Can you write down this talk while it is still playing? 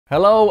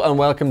Hello and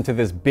welcome to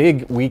this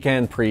big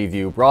weekend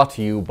preview brought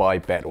to you by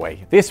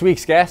Betway. This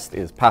week's guest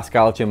is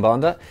Pascal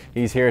Chimbonda.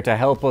 He's here to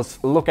help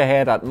us look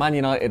ahead at Man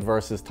United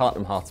versus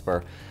Tottenham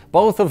Hotspur,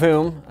 both of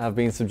whom have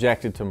been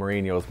subjected to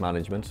Mourinho's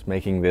management,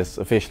 making this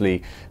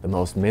officially the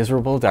most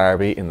miserable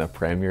derby in the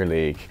Premier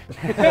League.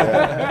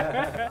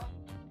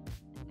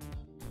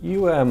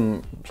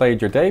 You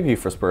played your debut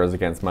for Spurs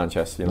against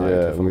Manchester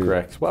United, if I'm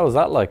correct. What was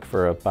that like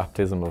for a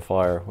baptism of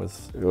fire?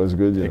 It was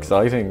good, yeah.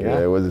 Exciting, yeah?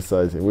 Yeah, it was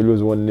exciting. We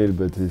lose 1-0,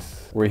 but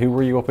it's... Who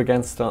were you up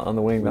against on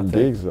the wing that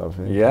day? Giggs, I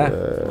think. Yeah?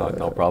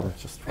 No problem,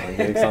 just Ryan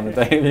Giggs on the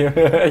debut.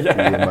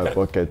 Yeah. In my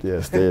pocket,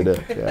 yeah, stay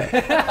there, yeah.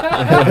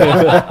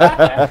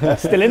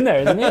 Still in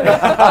there, isn't he?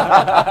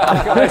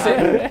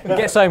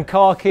 Get some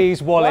car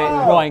keys, wallet,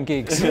 Ryan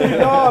Giggs.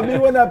 No, me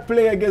when I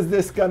play against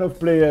this kind of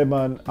player,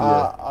 man,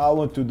 I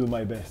want to do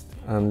my best.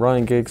 And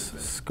Ryan Giggs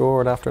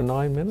scored after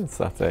 9 minutes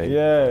that day.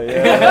 Yeah.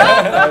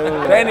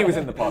 Then he was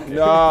in the pocket.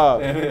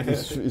 Yeah,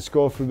 he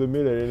scored through the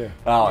middle, innit?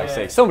 Oh, I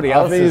see. Somebody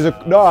else.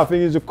 I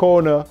think it's a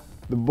corner.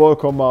 The ball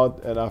come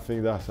out, and I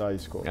think that's how he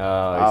scored.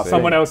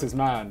 Someone else's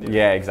man.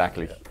 Yeah,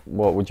 exactly.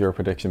 What would your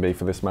prediction be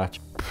for this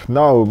match?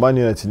 Now, Man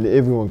United,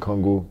 everyone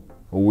can go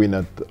win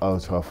at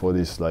Old Trafford.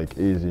 It's like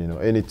easy, you know.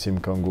 Any team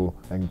can go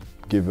and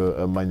give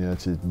a Man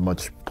United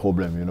much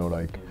problem, you know,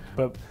 like.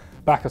 But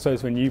back, I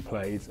suppose, when you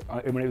played,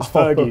 when it was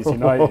Fergie's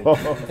United,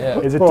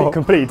 it's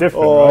completely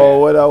different, right?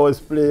 When I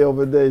was playing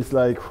over there, it's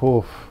like,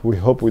 we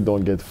hope we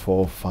don't get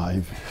 4,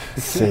 5,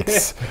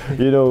 6.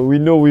 You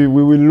know we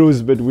will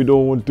lose, but we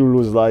don't want to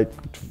lose like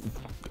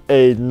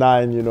 8,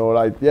 9, you know,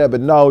 like, yeah,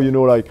 but now, you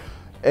know, like,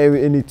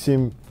 any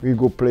team we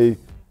go play,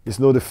 it's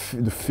not the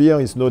fear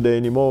is not there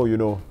anymore, you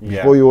know. Yeah.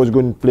 Before you was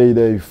going to play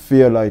there, you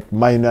fear like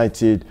Man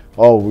United,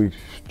 we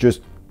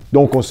just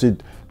don't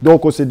concede. Don't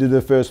consider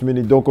the first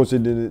minute, don't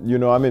consider, you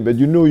know what I mean? But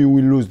you know you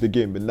will lose the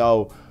game. But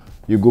now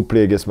you go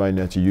play against Man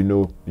United, you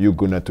know you're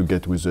going to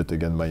get result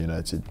against Man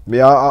United.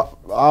 Me,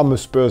 I'm a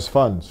Spurs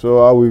fan, so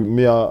I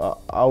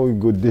will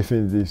go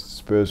definitely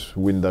Spurs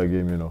win that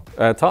game, you know.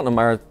 Tottenham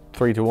are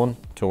 3-1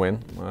 to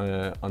win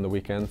on the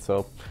weekend,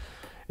 so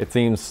it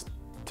seems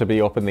to be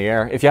up in the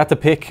air. If you had to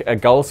pick a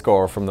goal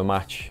scorer from the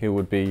match, who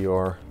would be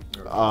your...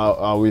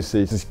 I will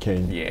say it's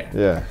Kane.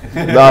 Yeah.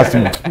 That's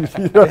me.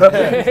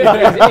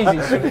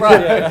 Easy.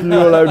 You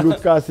know, like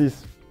Lucas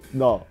is...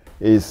 No,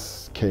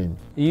 it's Kane.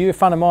 Are you a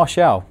fan of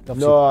Martial?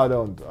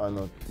 No, I'm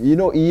not. You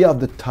know, he have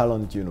the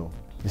talent, you know.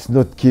 It's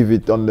not give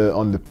it on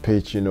the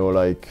pitch, you know,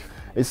 like...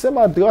 It's same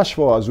at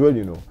Rashford as well,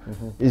 you know.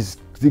 It's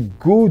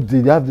good,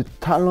 they have the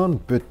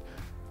talent, but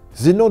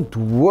they not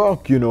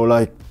work, you know,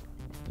 like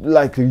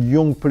a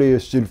young player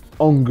still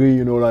hungry,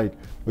 you know, like...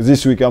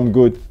 This week I'm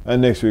good,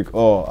 and next week,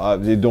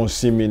 they don't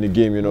see me in the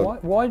game, you know.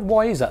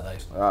 Why is that though?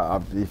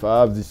 If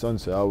I have this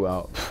answer, I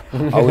will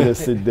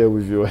just sit there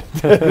with you.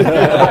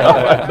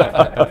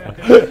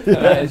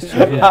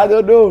 I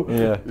don't know.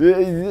 Yeah.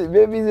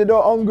 Maybe they're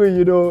not hungry,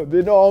 you know.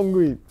 They're not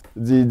hungry.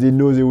 They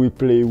know they will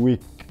play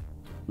week.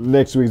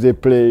 Next week they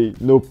play,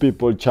 no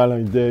people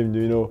challenge them,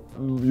 you know.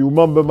 You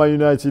remember Man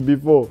United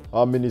before?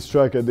 How many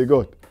strikers they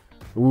got?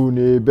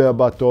 Rooney,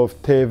 Berbatov,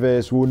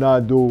 Tevez,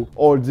 Ronaldo,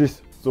 all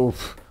this. So.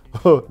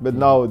 But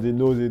now they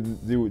know they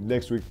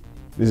next week.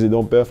 If they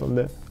don't perform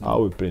there, I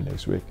will play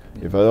next week.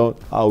 If I don't,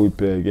 I will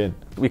play again.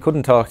 We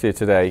couldn't talk to you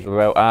today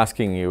without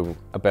asking you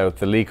about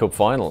the League Cup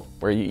final,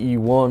 where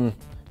you won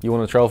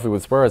a trophy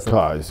with Spurs.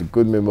 It's a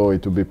good memory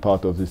to be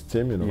part of this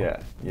team, you know.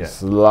 Yeah. It's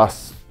the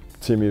last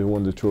team who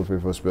won the trophy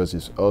for Spurs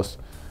is us.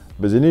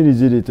 But they nearly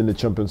did it in the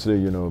Champions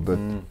League, you know, but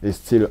it's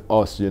still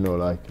us, you know,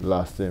 like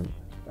last team.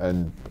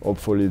 And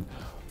hopefully,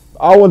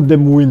 I want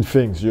them to win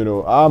things, you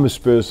know. I'm a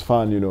Spurs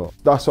fan, you know.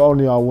 That's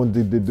only I want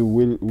them to do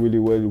really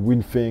well,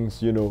 win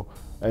things, you know,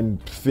 and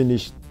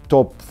finish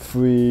top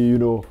 3, you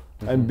know,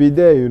 and be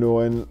there, you know.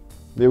 And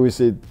they will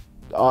say,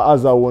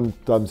 as I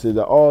want them to say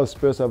that,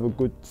 Spurs have a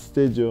good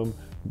stadium,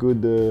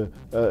 good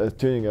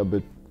training,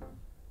 but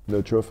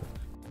no trophy.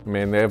 I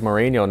mean, they have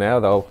Mourinho now,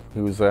 though,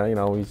 who's you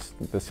know, he's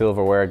the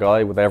silverware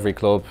guy with every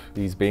club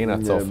he's been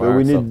at so far.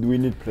 But we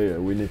need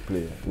player. We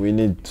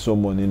need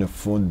someone in the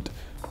front.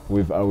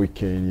 With Harry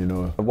Kane, you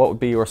know. What would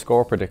be your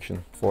score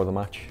prediction for the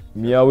match?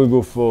 Me, I will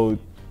go for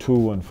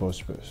 2-1 for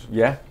Spurs.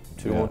 Yeah,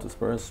 2-1 to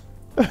Spurs.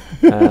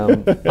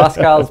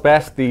 Pascal's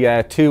best, the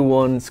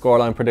 2-1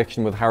 scoreline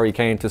prediction with Harry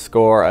Kane to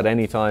score at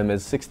any time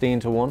is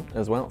 16-1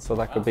 as well, so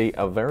that could be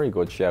a very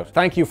good shout.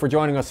 Thank you for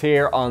joining us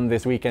here on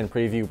this weekend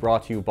preview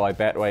brought to you by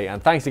Betway,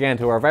 and thanks again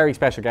to our very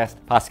special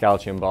guest, Pascal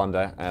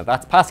Chimbonda.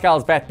 That's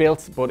Pascal's Bet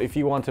Built, but if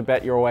you want to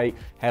bet your way,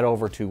 head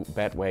over to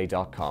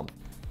betway.com.